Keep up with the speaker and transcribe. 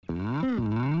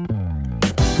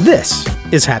This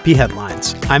is Happy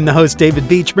Headlines. I'm the host, David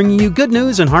Beach, bringing you good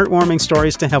news and heartwarming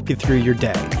stories to help you through your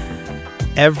day.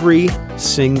 Every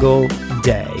single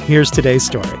day. Here's today's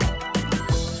story.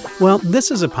 Well, this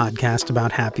is a podcast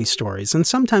about happy stories, and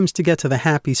sometimes to get to the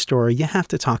happy story, you have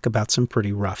to talk about some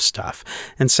pretty rough stuff.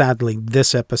 And sadly,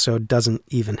 this episode doesn't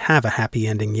even have a happy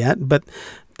ending yet, but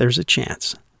there's a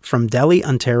chance. From Delhi,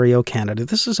 Ontario, Canada,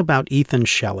 this is about Ethan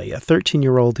Shelley, a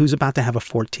 13-year-old who's about to have a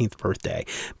 14th birthday.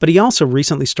 But he also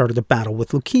recently started a battle with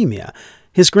leukemia.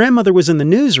 His grandmother was in the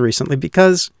news recently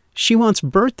because she wants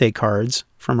birthday cards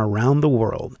from around the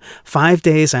world. 5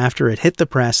 days after it hit the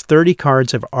press, 30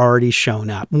 cards have already shown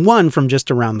up, one from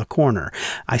just around the corner.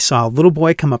 I saw a little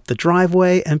boy come up the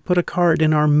driveway and put a card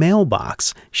in our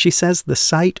mailbox. She says the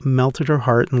sight melted her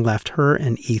heart and left her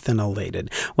and Ethan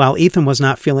elated. While Ethan was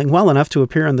not feeling well enough to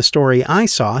appear in the story I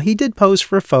saw, he did pose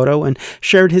for a photo and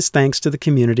shared his thanks to the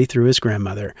community through his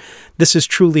grandmother. This is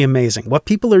truly amazing, what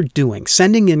people are doing,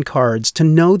 sending in cards to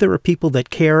know there are people that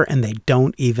care and they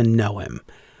don't even know him.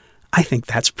 I think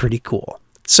that's pretty cool.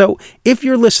 So if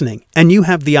you're listening and you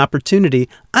have the opportunity,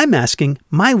 I'm asking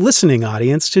my listening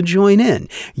audience to join in.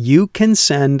 You can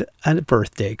send a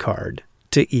birthday card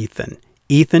to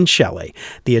Ethan Shelley.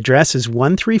 The address is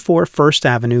 134 First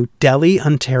Avenue, Delhi,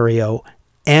 Ontario,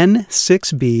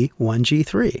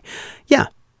 N6B1G3. Yeah,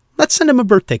 let's send him a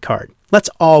birthday card. Let's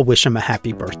all wish him a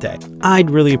happy birthday.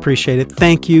 I'd really appreciate it.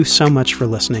 Thank you so much for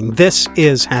listening. This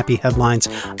is Happy Headlines.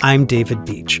 I'm David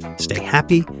Beach. Stay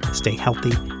happy, stay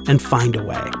healthy, and find a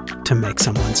way to make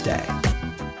someone's day.